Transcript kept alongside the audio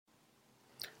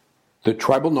The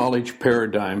Tribal Knowledge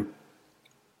Paradigm,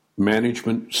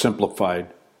 Management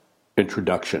Simplified,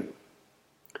 Introduction.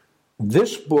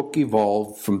 This book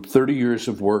evolved from 30 years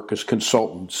of work as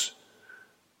consultants,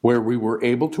 where we were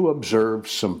able to observe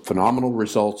some phenomenal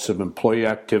results of employee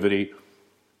activity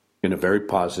in a very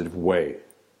positive way.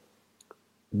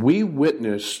 We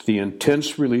witnessed the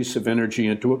intense release of energy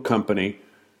into a company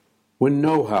when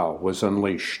know-how was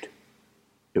unleashed.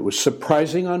 It was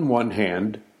surprising on one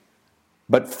hand,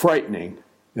 but frightening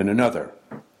in another.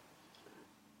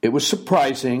 It was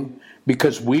surprising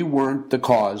because we weren't the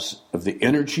cause of the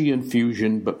energy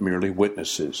infusion, but merely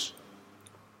witnesses.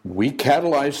 We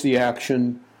catalyzed the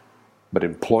action, but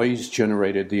employees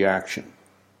generated the action.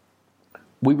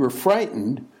 We were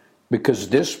frightened because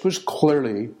this was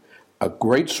clearly a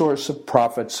great source of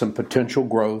profits and potential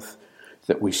growth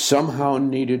that we somehow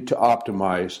needed to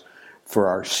optimize for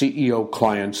our CEO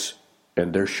clients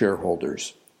and their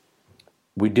shareholders.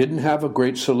 We didn't have a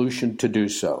great solution to do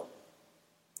so.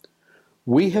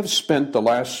 We have spent the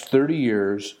last 30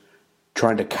 years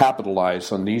trying to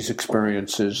capitalize on these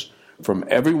experiences from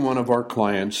every one of our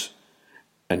clients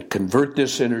and convert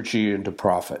this energy into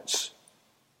profits.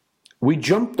 We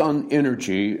jumped on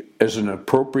energy as an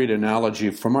appropriate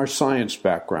analogy from our science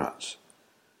backgrounds.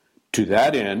 To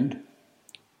that end,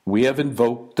 we have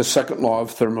invoked the second law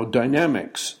of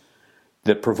thermodynamics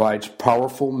that provides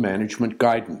powerful management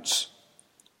guidance.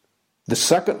 The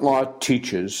second law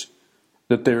teaches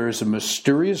that there is a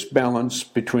mysterious balance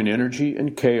between energy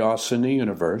and chaos in the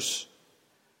universe,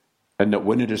 and that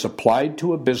when it is applied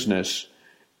to a business,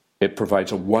 it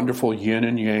provides a wonderful yin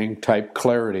and yang type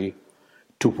clarity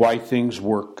to why things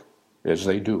work as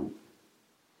they do.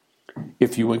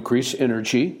 If you increase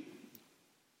energy,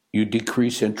 you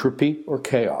decrease entropy or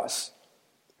chaos,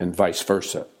 and vice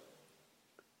versa.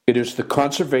 It is the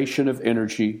conservation of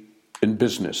energy in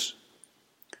business.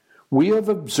 We have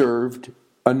observed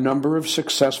a number of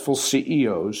successful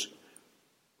CEOs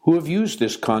who have used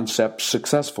this concept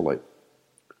successfully.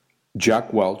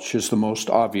 Jack Welch is the most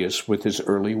obvious with his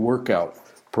early workout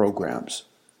programs,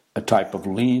 a type of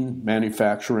lean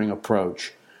manufacturing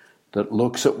approach that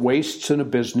looks at wastes in a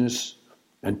business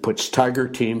and puts tiger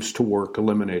teams to work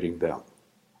eliminating them.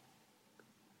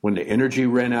 When the energy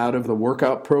ran out of the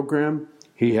workout program,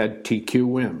 he had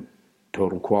TQM,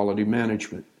 Total Quality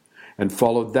Management, and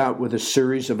followed that with a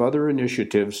series of other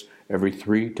initiatives every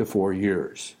 3 to 4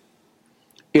 years.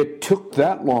 It took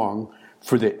that long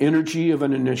for the energy of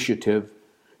an initiative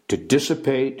to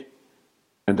dissipate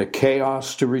and the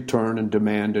chaos to return and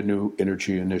demand a new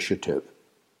energy initiative.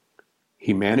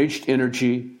 He managed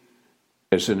energy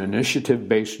as an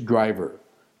initiative-based driver.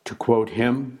 To quote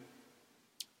him,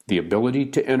 "The ability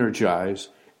to energize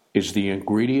is the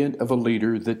ingredient of a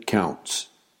leader that counts."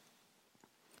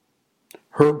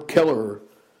 Herb Keller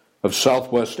of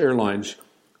Southwest Airlines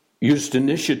used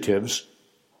initiatives,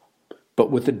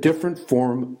 but with a different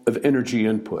form of energy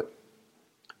input.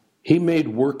 He made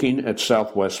working at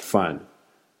Southwest fun,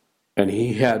 and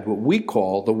he had what we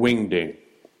call the wingding.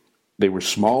 They were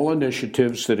small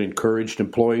initiatives that encouraged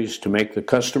employees to make the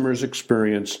customer's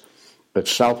experience at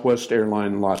Southwest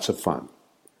Airlines lots of fun.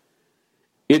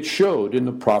 It showed in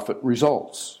the profit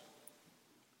results.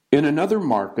 In another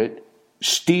market,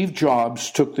 Steve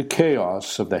Jobs took the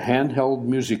chaos of the handheld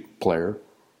music player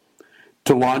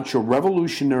to launch a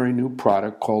revolutionary new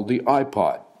product called the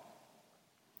iPod.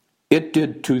 It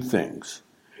did two things.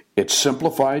 It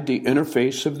simplified the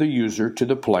interface of the user to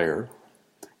the player,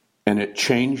 and it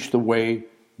changed the way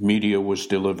media was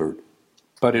delivered.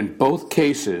 But in both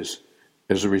cases,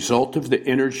 as a result of the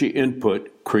energy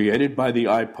input created by the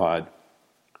iPod,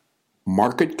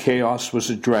 market chaos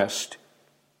was addressed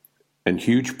and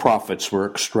huge profits were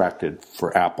extracted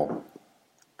for Apple.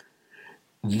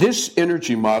 This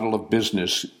energy model of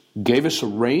business gave us a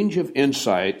range of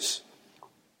insights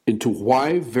into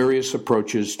why various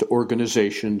approaches to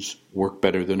organizations work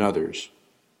better than others.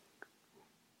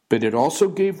 But it also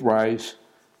gave rise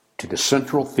to the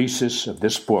central thesis of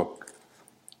this book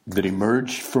that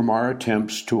emerged from our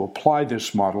attempts to apply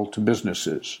this model to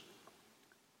businesses.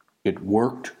 It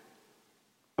worked,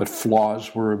 but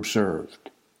flaws were observed.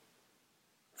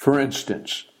 For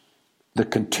instance, the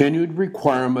continued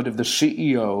requirement of the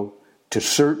CEO to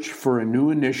search for a new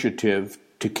initiative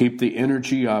to keep the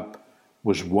energy up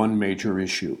was one major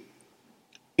issue.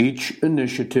 Each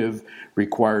initiative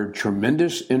required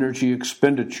tremendous energy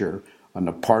expenditure on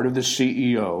the part of the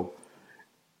CEO,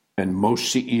 and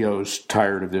most CEOs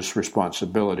tired of this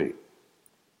responsibility.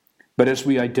 But as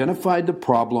we identified the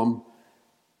problem,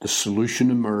 the solution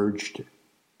emerged,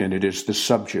 and it is the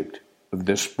subject of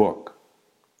this book.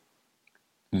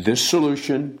 This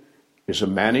solution is a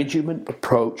management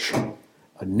approach,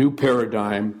 a new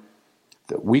paradigm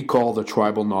that we call the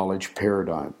tribal knowledge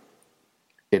paradigm.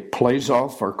 It plays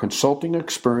off our consulting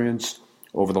experience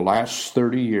over the last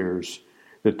 30 years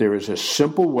that there is a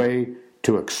simple way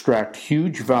to extract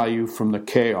huge value from the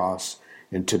chaos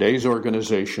in today's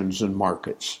organizations and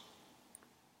markets.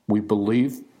 We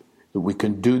believe that we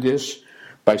can do this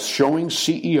by showing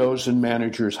CEOs and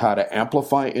managers how to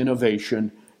amplify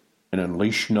innovation and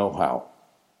unleash know-how.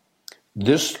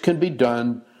 This can be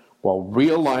done while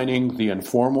realigning the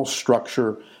informal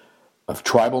structure of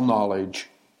tribal knowledge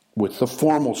with the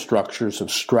formal structures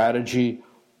of strategy,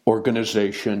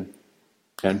 organization,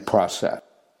 and process.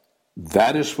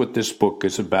 That is what this book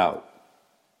is about.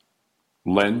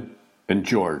 Len and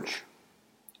George.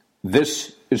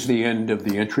 This is the end of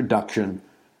the introduction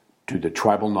to the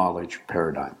tribal knowledge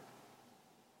paradigm.